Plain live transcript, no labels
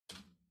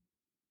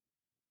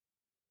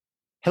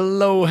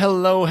Hello,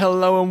 hello,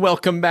 hello, and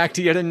welcome back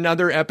to yet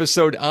another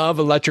episode of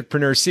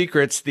Electricpreneur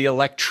Secrets, the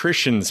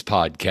Electricians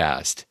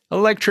Podcast.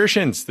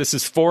 Electricians, this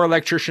is for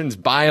electricians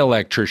by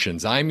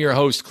electricians. I'm your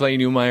host, Clay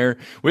Newmeyer.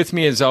 With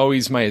me, as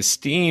always, my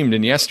esteemed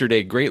and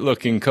yesterday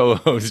great-looking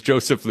co-host,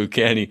 Joseph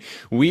Lucani.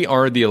 We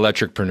are the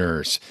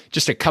Electricpreneurs,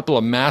 just a couple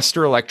of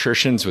master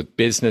electricians with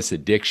business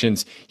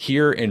addictions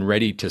here and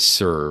ready to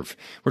serve.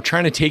 We're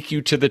trying to take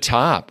you to the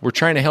top. We're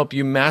trying to help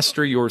you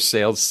master your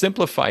sales,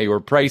 simplify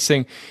your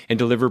pricing, and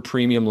deliver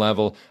premium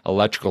level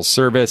electrical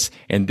service.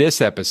 And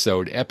this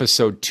episode,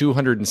 episode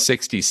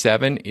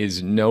 267,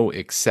 is no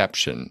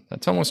exception.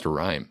 That's almost a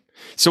rhyme.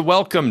 So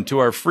welcome to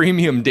our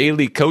freemium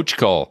daily coach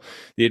call.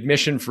 The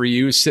admission for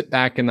you: sit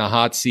back in the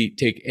hot seat,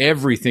 take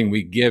everything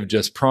we give,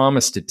 just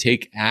promise to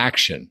take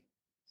action.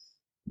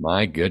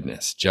 My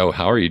goodness. Joe,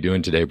 how are you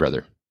doing today,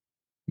 brother?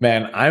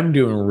 Man, I'm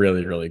doing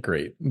really, really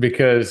great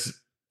because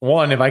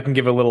one, if I can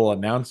give a little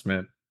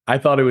announcement, I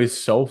thought it was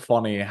so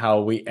funny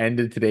how we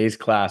ended today's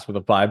class with a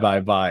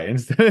bye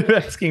instead of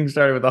asking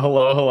started with a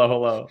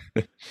hello.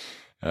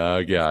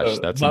 Oh gosh,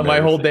 So that's my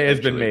whole day has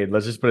been actually. made.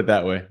 Let's just put it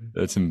that way.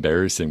 That's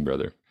embarrassing,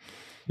 brother.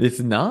 It's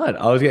not.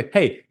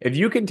 Hey, if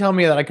you can tell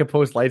me that I could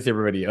post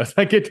lightsaber videos,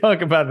 I could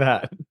talk about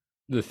that.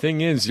 The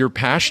thing is, you're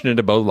passionate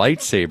about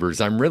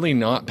lightsabers. I'm really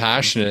not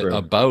passionate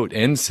about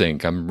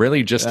NSYNC. I'm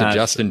really just a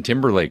Justin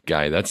Timberlake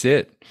guy. That's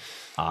it.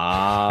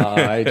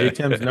 AJ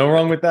Tim's no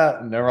wrong with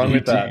that. No wrong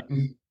with that.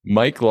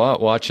 Mike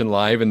Lott watching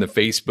live in the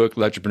Facebook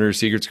Electricpreneur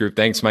Secrets group.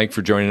 Thanks, Mike,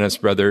 for joining us,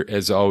 brother.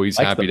 As always,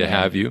 Mike's happy to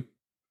have you.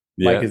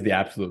 Mike is the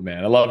absolute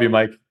man. I love you,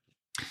 Mike.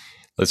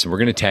 Listen, we're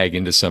going to tag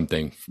into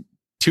something.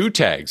 2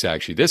 tags,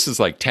 actually. This is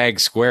like tag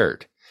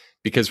squared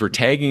because we're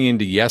tagging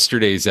into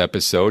yesterday's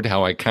episode,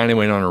 how I kind of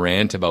went on a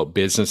rant about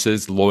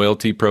businesses,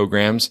 loyalty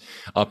programs,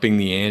 upping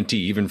the ante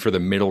even for the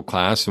middle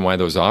class and why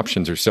those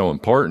options are so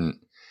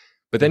important.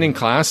 But then in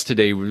class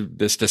today,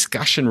 this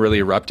discussion really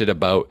erupted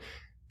about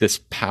this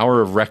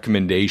power of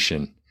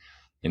recommendation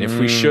and if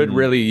we should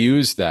really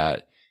use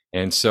that.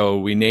 And so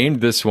we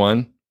named this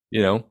one,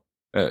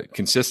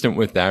 consistent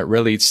with that,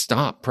 really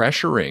stop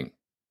pressuring,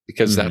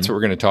 because that's what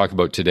we're going to talk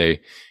about today,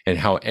 and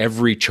how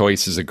every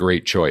choice is a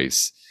great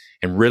choice,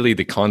 and really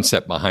the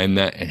concept behind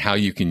that and how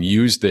you can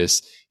use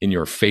this in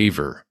your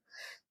favor.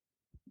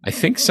 I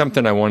think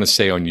something I want to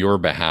say on your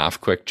behalf,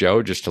 quick,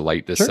 Joe, just to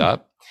light this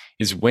up,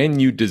 is when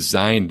you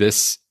design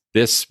this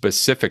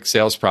specific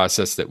sales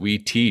process that we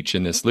teach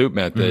in this loop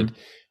method,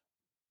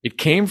 it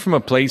came from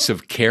a place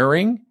of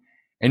caring,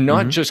 and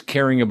not just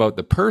caring about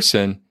the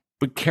person,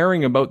 but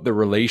caring about the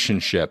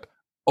relationship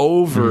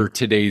over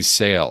today's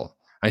sale.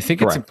 I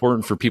think it's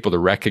important for people to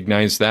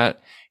recognize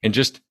that, and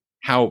just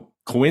how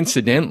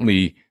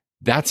coincidentally,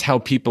 that's how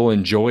people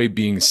enjoy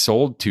being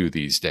sold to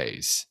these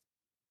days.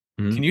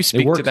 Can you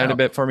speak to that a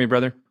bit for me,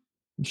 brother?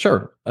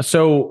 Sure.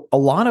 So a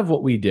lot of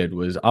what we did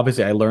was,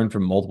 obviously I learned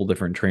from multiple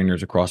different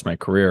trainers across my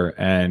career.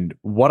 And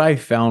what I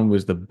found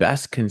was the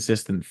best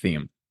consistent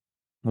theme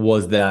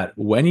was that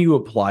when you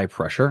apply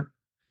pressure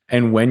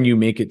and when you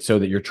make it so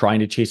that you're trying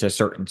to chase a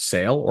certain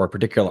sale or a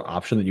particular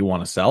option that you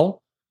want to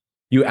sell,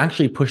 you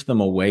actually push them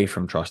away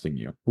from trusting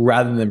you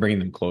rather than bringing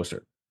them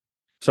closer.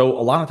 So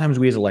a lot of times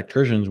we as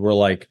electricians, we're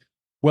like,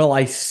 well,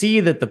 I see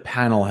that the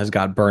panel has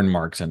got burn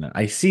marks in it.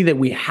 I see that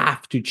we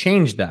have to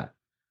change that.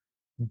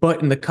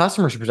 But in the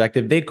customer's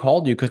perspective, they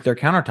called you because their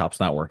countertop's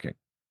not working.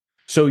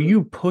 So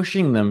you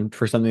pushing them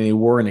for something they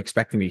weren't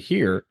expecting to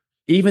hear,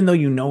 even though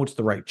you know it's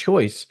the right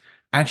choice,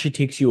 actually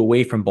takes you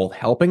away from both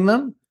helping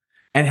them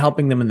and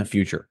helping them in the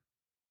future.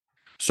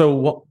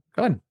 So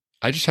go ahead.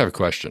 I just have a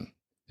question.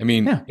 I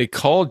mean, they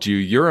called you,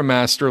 you're a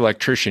master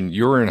electrician,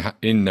 you're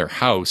in their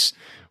house.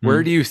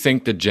 Where do you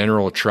think the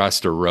general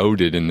trust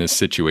eroded in this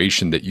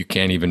situation that you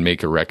can't even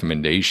make a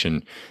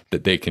recommendation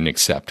that they can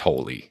accept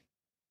wholly?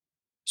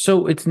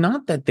 So it's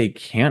not that they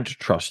can't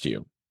trust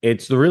you.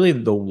 It's really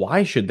the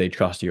why should they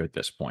trust you at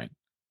this point?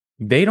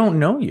 They don't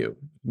know you.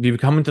 You've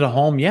come into the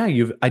home. Yeah,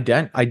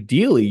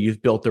 ideally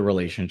you've built a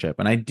relationship,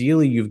 and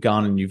ideally you've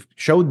gone and you've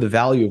showed the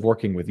value of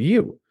working with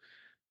you.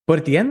 But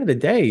at the end of the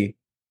day,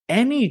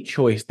 any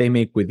choice they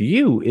make with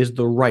you is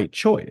the right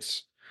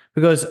choice,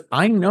 because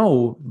I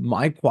know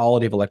my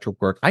quality of electrical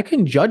work. I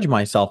can judge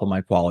myself on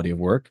my quality of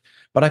work,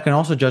 but I can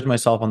also judge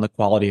myself on the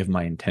quality of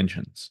my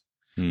intentions.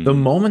 The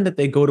moment that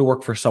they go to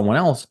work for someone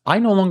else, I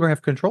no longer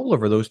have control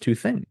over those two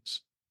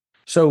things.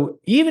 So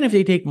even if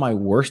they take my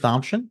worst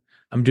option,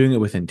 I'm doing it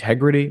with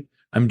integrity.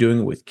 I'm doing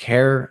it with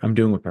care. I'm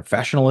doing it with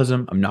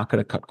professionalism. I'm not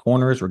going to cut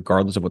corners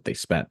regardless of what they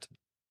spent.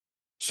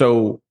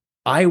 So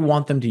I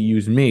want them to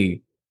use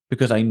me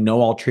because I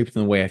know I'll treat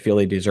them the way I feel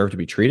they deserve to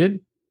be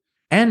treated.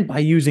 And by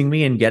using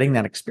me and getting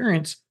that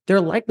experience,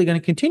 they're likely going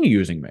to continue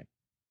using me.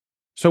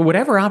 So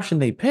whatever option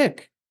they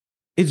pick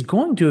is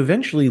going to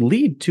eventually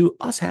lead to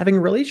us having a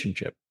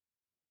relationship.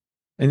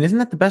 And isn't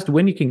that the best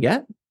win you can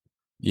get?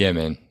 Yeah,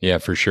 man. Yeah,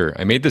 for sure.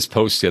 I made this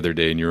post the other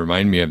day, and you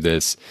remind me of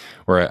this,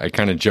 where I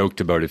kind of joked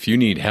about, if you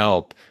need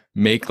help,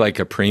 make like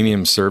a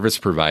premium service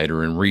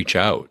provider and reach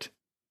out.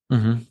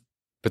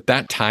 But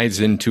that ties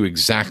into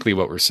exactly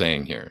what we're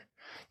saying here.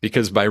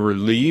 Because by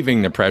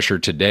relieving the pressure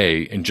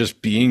today and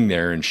just being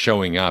there and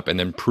showing up and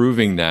then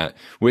proving that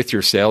with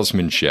your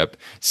salesmanship,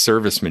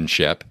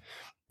 servicemanship,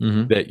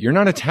 that you're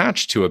not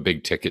attached to a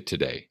big ticket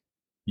today.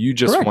 You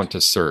just want to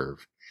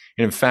serve.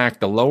 And in fact,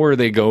 the lower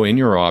they go in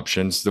your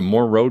options, the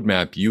more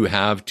roadmap you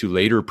have to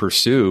later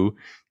pursue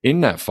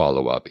in that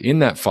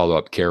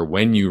follow-up care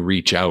when you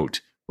reach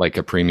out like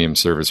a premium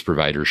service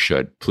provider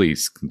should.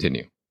 Please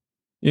continue.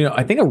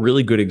 I think a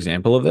really good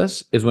example of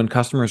this is when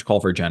customers call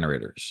for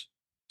generators.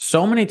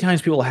 So many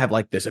times people have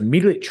like this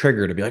immediate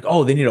trigger to be like,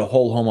 oh, they need a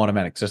whole home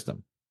automatic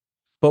system.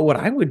 But what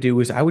I would do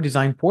is I would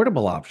design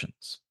portable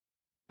options.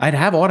 I'd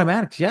have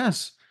automatics,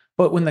 yes.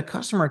 But when the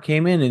customer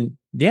came in and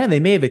they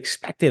may have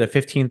expected a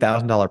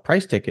 $15,000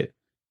 price ticket,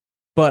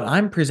 but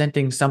I'm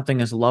presenting something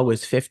as low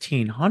as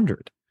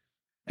 $1,500.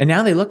 And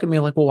now they look at me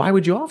like, well, why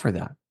would you offer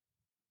that?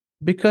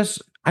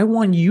 Because I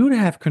want you to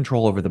have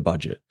control over the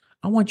budget.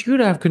 I want you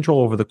to have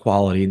control over the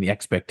quality and the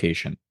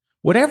expectation.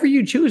 Whatever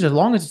you choose, as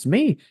long as it's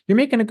me, you're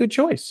making a good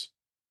choice.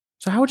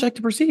 So how would you like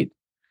to proceed?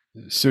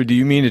 So do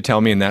you mean to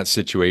tell me in that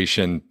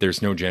situation,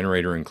 there's no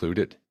generator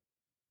included?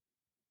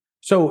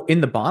 So in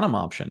the bottom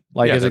option,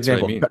 like as an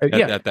example,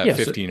 at that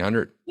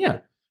 1,500.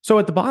 So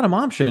at the bottom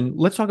option,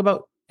 let's talk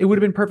about, it would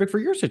have been perfect for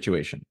your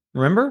situation.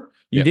 Remember,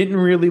 you didn't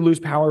really lose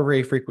power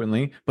very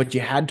frequently, but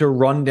you had to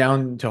run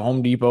down to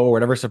Home Depot or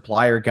whatever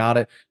supplier got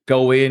it,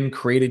 go in,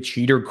 create a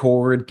cheater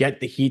cord, get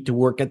the heat to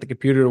work, get the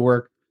computer to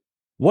work.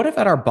 What if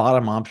at our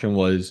bottom option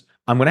was,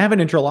 I'm going to have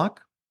an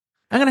interlock,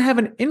 I'm going to have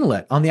an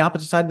inlet on the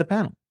opposite side of the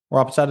panel or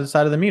opposite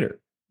side of the meter.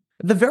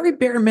 At the very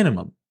bare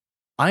minimum,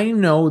 I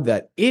know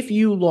that if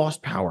you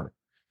lost power,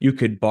 you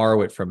could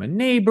borrow it from a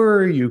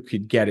neighbor, you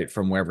could get it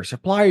from wherever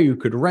supplier, you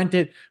could rent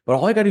it, but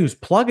all I got to do is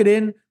plug it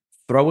in,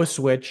 throw a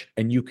switch,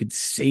 and you could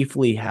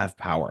safely have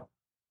power.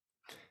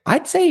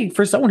 I'd say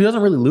for someone who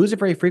doesn't really lose it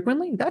very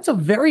frequently, that's a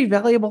very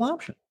valuable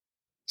option.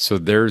 So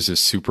there's a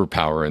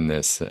superpower in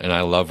this, and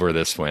I love where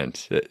this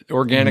went.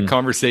 Organic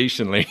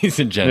conversation, ladies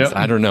and gents. Yep.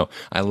 I don't know.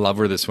 I love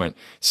where this went.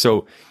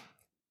 So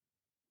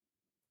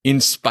in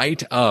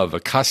spite of a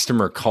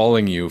customer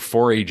calling you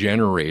for a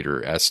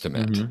generator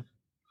estimate,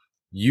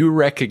 you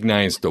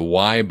recognize the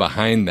why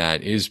behind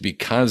that is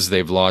because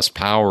they've lost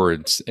power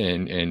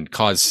and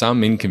caused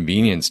some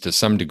inconvenience to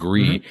some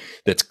degree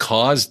that's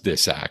caused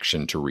this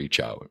action to reach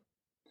out.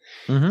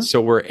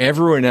 So where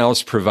everyone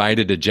else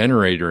provided a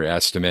generator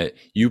estimate,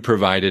 you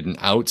provided an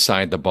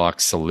outside the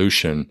box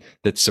solution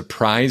that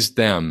surprised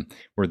them,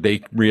 where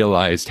they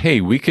realized,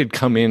 hey, we could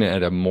come in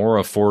at a more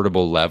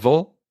affordable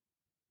level.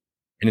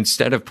 And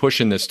instead of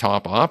pushing this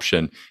top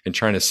option and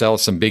trying to sell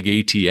some big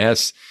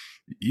ATS,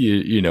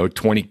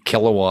 20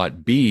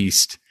 kilowatt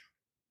beast,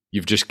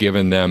 you've just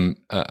given them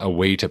a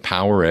way to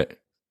power it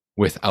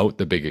without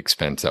the big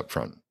expense up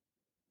front.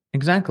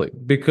 Exactly.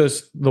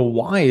 Because the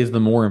why is the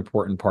more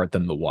important part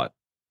than the what.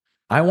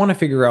 I want to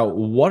figure out,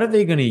 what are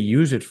they going to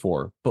use it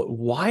for, but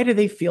why do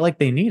they feel like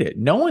they need it?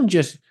 No one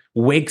just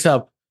wakes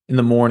up in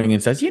the morning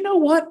and says, you know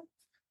what,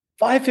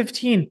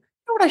 5:15, you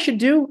know what I should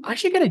do? I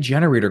should get a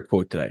generator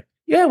quote today.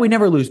 Yeah, we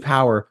never lose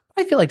power.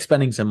 I feel like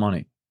spending some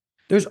money.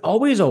 There's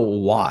always a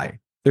why.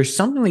 There's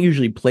something that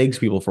usually plagues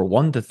people for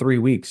 1 to 3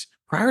 weeks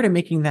prior to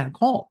making that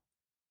call.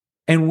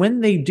 And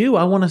when they do,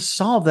 I want to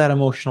solve that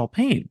emotional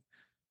pain.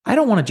 I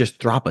don't want to just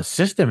drop a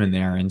system in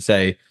there and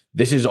say,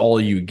 this is all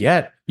you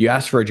get. You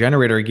asked for a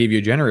generator, I gave you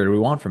a generator. What do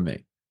you want from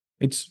me?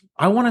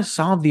 I want to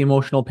solve the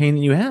emotional pain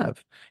that you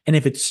have. And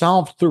if it's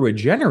solved through a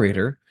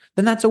generator,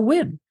 then that's a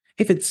win.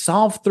 If it's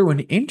solved through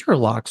an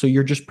interlock, so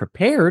you're just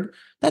prepared,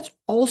 that's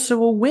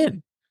also a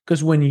win.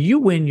 Because when you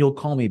win, you'll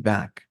call me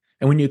back.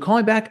 And when you call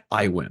me back,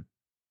 I win.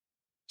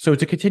 So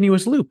it's a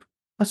continuous loop,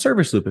 a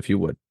service loop, if you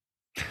would.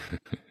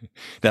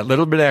 That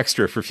little bit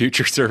extra for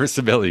future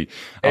serviceability.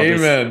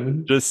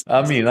 Amen.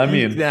 I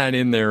mean that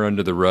in there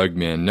under the rug,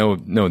 man. No,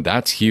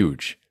 that's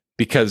huge.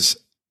 Because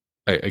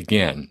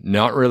again,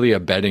 not really a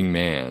betting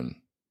man,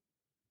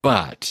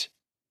 but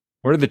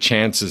what are the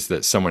chances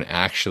that someone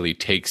actually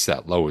takes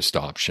that lowest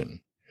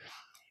option?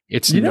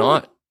 It's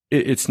not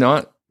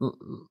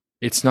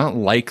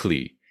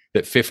likely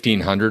that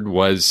 1,500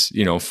 was,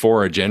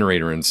 for a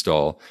generator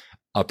install,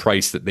 a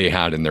price that they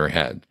had in their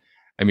head.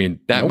 I mean,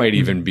 that might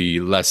even be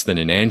less than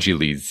an Angie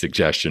Lead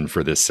suggestion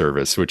for this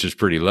service, which is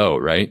pretty low,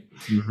 right?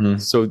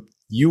 So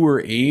you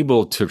were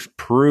able to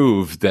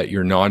prove that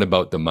you're not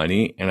about the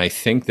money. And I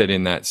think that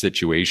in that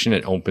situation,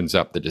 it opens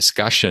up the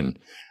discussion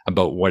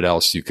about what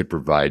else you could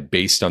provide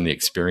based on the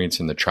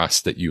experience and the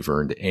trust that you've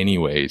earned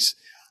anyways.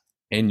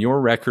 And your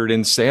record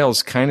in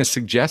sales kind of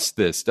suggests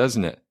this,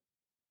 doesn't it?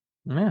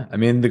 Yeah. I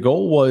mean, the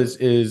goal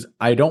is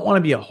I don't want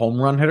to be a home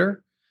run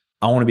hitter.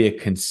 I want to be a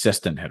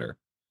consistent hitter.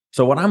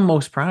 So what I'm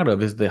most proud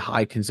of is the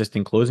high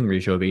consistent closing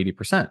ratio of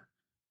 80%.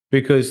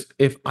 Because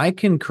if I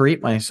can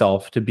create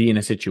myself to be in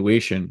a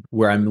situation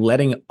where I'm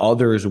letting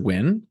others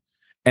win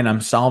and I'm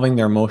solving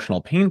their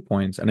emotional pain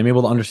points and I'm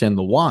able to understand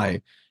the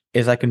why,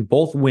 is I can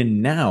both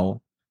win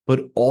now,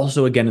 but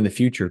also again in the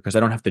future, because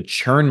I don't have to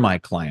churn my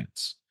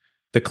clients.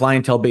 The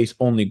clientele base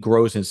only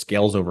grows and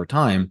scales over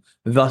time,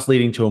 thus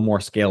leading to a more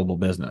scalable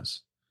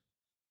business.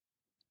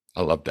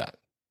 I love that.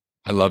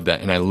 I love that.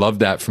 And I love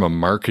that from a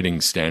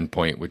marketing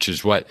standpoint, which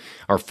is what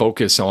our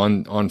focus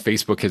on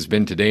Facebook has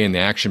been today in the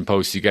action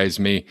posts you guys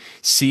may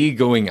see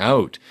going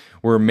out,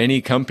 where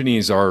many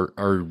companies are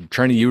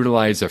trying to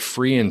utilize a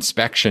free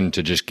inspection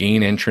to just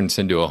gain entrance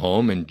into a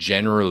home and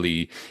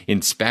generally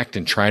inspect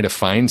and try to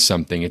find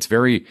something. It's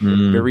very,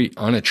 very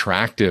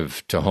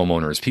unattractive to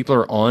homeowners. People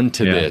are on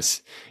to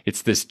this.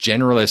 It's this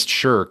generalist,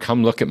 sure,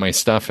 come look at my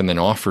stuff and then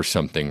offer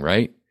something,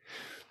 right?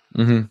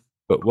 Mm-hmm.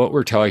 But what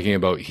we're talking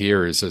about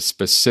here is a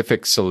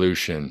specific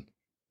solution,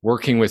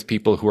 working with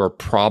people who are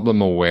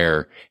problem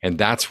aware. And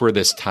that's where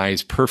this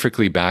ties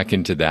perfectly back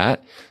into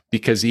that,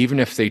 because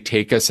even if they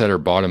take us at our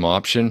bottom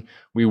option,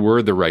 we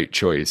were the right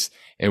choice.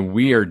 And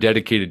we are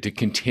dedicated to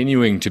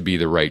continuing to be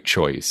the right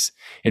choice.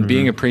 And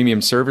being a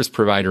premium service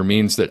provider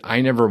means that I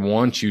never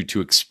want you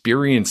to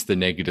experience the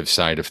negative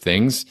side of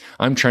things.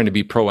 I'm trying to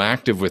be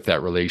proactive with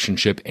that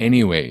relationship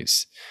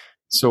anyways.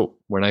 So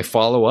when I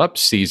follow up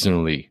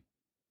seasonally,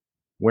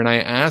 when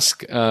I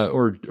ask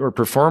or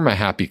perform a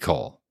happy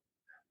call,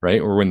 right?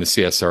 Or when the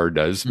CSR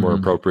does more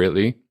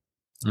appropriately,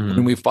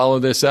 when we follow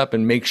this up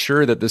and make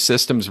sure that the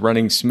system's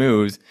running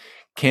smooth,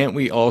 can't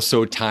we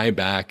also tie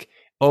back,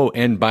 oh,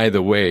 and by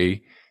the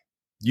way,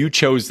 you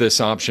chose this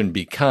option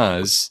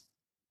because,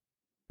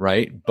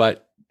 right?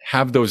 But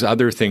have those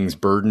other things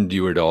burdened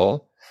you at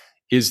all?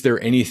 Is there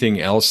anything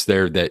else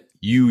there that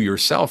you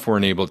yourself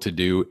weren't able to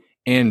do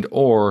and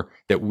or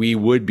that we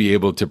would be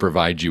able to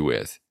provide you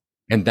with?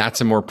 And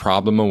that's a more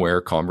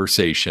problem-aware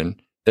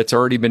conversation that's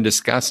already been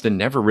discussed and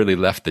never really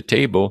left the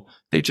table.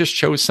 They just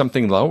chose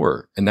something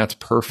lower, and that's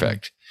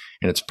perfect.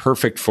 And it's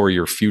perfect for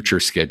your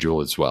future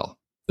schedule as well.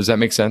 Does that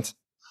make sense?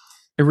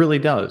 It really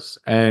does.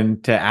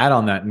 And to add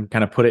on that and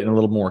kind of put it in a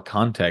little more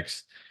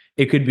context,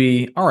 it could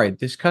be, all right,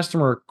 this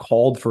customer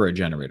called for a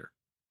generator.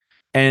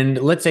 And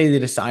let's say they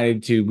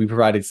decided we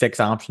provided 6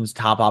 options,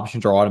 top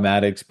options are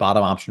automatics,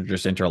 bottom options are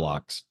just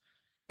interlocks.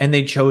 And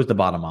they chose the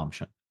bottom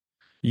option.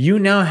 You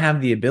now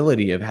have the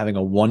ability of having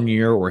a 1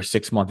 year or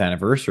 6-month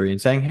anniversary and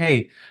saying,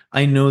 hey,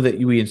 I know that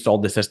we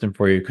installed the system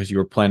for you because you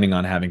were planning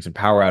on having some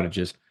power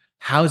outages.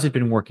 How's it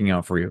been working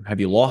out for you?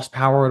 Have you lost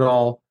power at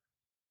all?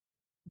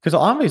 Because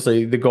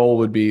obviously the goal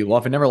would be, well,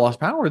 if it never lost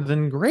power,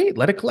 then great,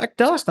 let it collect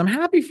dust. I'm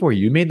happy for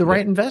you. You made the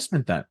right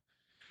investment then.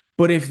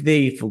 But if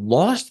they've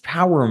lost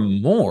power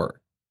more,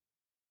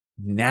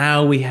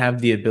 now we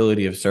have the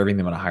ability of serving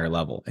them at a higher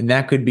level. And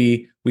that could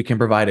be, we can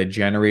provide a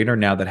generator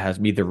now that has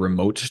either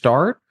remote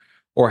start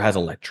or has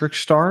electric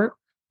start,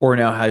 or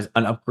now has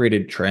an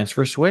upgraded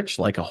transfer switch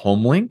like a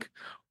HomeLink,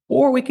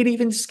 or we could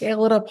even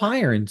scale it up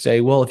higher and say,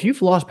 well, if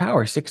you've lost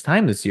power 6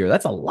 times this year,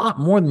 that's a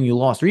lot more than you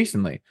lost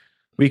recently.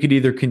 We could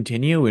either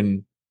continue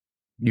and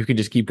you can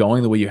just keep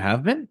going the way you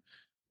have been,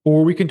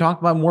 or we can talk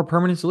about more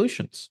permanent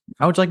solutions.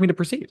 How would you like me to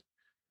proceed?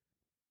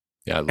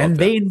 Yeah, I love and that.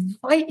 They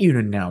invite you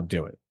to now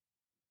do it.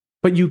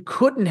 But you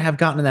couldn't have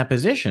gotten in that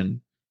position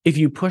if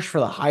you push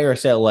for the higher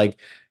sale, like,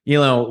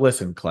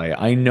 listen, Clay,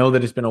 I know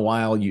that it's been a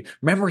while. You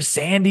remember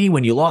Sandy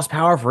when you lost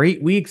power for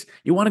 8 weeks?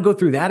 You want to go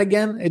through that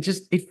again?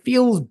 It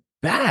feels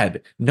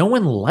bad. No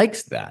one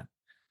likes that.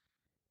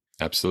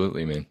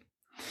 Absolutely, man.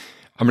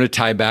 I'm going to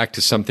tie back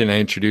to something I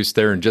introduced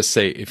there and just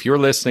say, if you're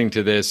listening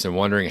to this and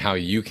wondering how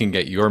you can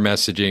get your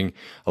messaging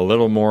a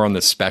little more on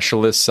the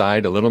specialist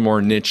side, a little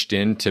more niched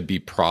in to be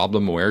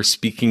problem aware,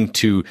 speaking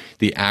to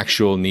the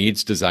actual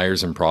needs,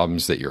 desires, and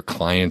problems that your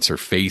clients are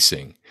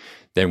facing,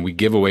 then we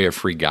give away a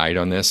free guide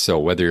on this. So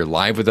whether you're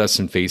live with us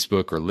on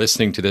Facebook or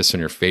listening to this on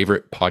your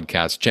favorite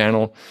podcast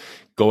channel,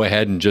 go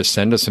ahead and just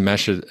send us a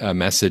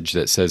message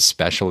that says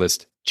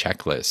specialist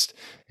checklist,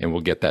 and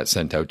we'll get that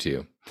sent out to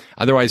you.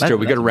 Otherwise, Joe,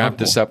 we got to wrap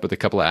this up with a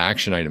couple of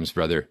action items,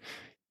 brother.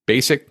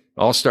 Basic,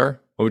 all-star,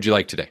 what would you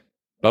like today?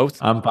 Both?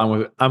 I'm fine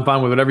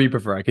with whatever you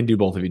prefer. I can do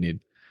both if you need.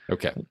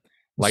 Okay.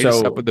 Light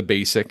us up with the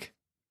basic,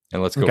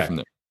 and let's go from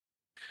there.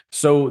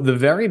 So the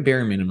very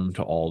bare minimum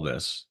to all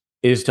this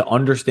is to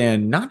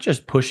understand not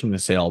just pushing the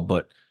sale,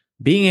 but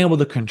being able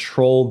to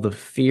control the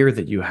fear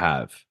that you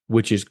have,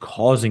 which is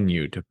causing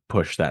you to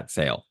push that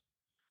sale.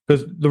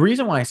 Because the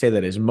reason why I say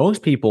that is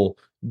most people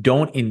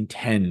don't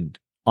intend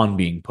on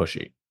being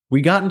pushy.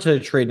 We got into the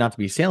trade not to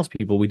be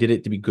salespeople. We did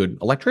it to be good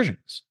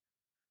electricians.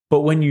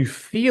 But when you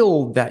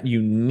feel that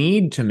you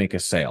need to make a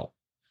sale,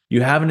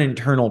 you have an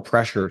internal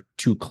pressure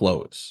to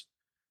close.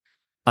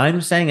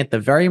 I'm saying at the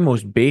very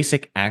most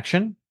basic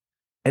action,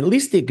 at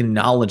least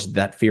acknowledge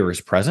that fear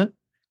is present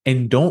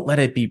and don't let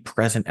it be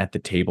present at the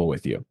table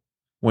with you.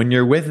 When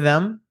you're with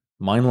them,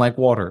 mind like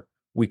water,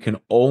 we can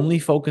only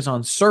focus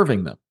on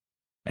serving them.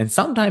 And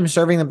sometimes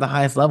serving them at the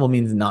highest level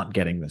means not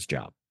getting this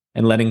job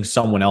and letting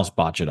someone else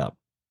botch it up.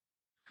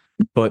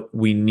 But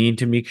we need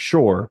to make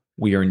sure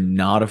we are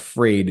not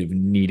afraid of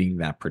needing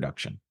that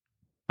production.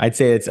 I'd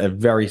say it's a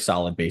very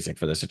solid basic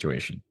for the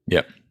situation.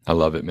 Yep. I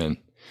love it, man.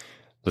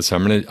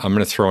 Listen, I'm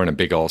gonna throw in a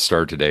big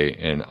all-star today,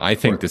 and I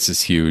think this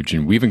is huge,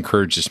 and we've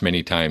encouraged this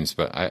many times,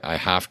 but I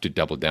have to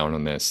double down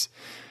on this.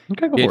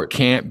 Okay, go for it. It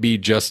can't be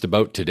just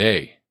about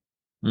today.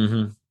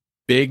 Mm-hmm.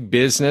 big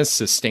business,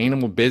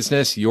 sustainable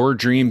business, your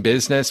dream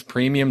business,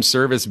 premium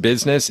service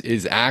business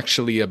is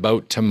actually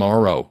about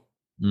tomorrow.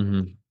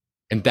 Mm-hmm.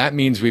 And that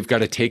means we've got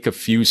to take a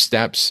few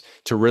steps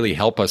to really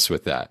help us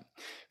with that.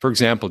 For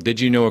example, did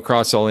you know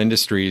across all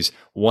industries,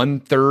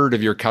 1/3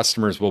 of your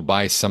customers will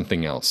buy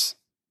something else?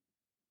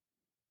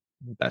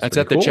 That's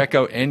at the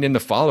checkout and in the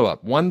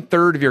follow-up.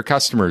 1/3 of your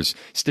customers,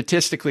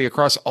 statistically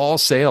across all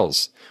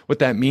sales. What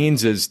that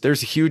means is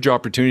there's a huge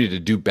opportunity to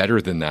do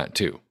better than that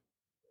too.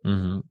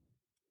 Mm-hmm.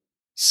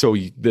 So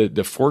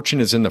the fortune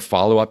is in the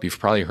follow-up. You've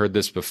probably heard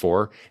this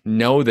before.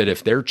 Know that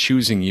if they're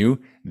choosing you,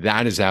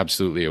 that is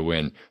absolutely a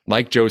win.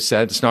 Like Joe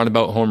said, it's not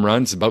about home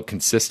runs, it's about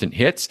consistent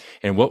hits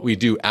and what we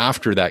do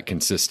after that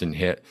consistent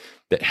hit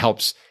that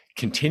helps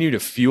continue to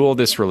fuel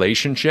this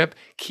relationship,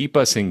 keep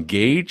us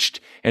engaged,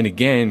 and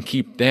again,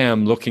 keep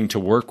them looking to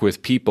work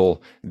with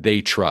people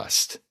they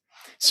trust.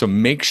 So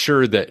make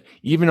sure that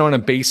even on a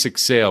basic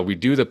sale, we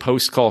do the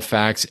post-call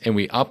fax and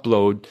we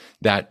upload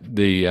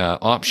the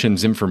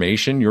options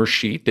information, your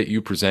sheet that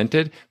you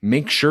presented.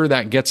 Make sure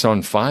that gets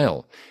on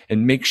file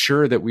and make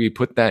sure that we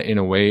put that in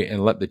a way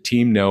and let the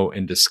team know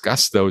and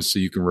discuss those so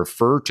you can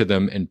refer to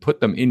them and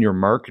put them in your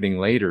marketing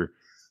later.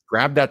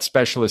 Grab that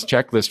specialist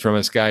checklist from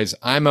us, guys.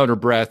 I'm out of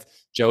breath.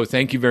 Joe,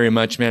 thank you very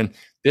much, man.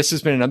 This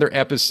has been another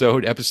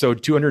episode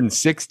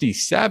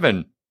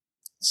 267.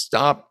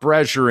 Stop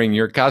pressuring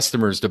your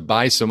customers to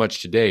buy so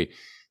much today.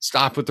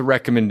 Stop with the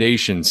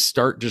recommendations.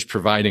 Start just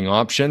providing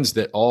options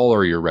that all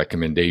are your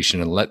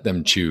recommendation and let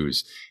them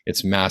choose.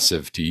 It's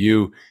massive to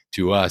you,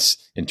 to us,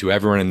 and to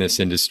everyone in this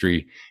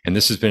industry. And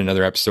this has been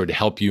another episode to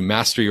help you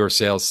master your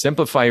sales,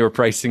 simplify your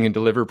pricing, and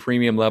deliver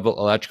premium level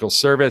electrical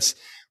service.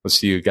 We'll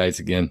see you guys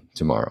again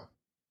tomorrow.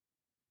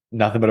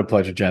 Nothing but a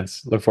pleasure,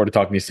 gents. Look forward to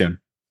talking to you soon.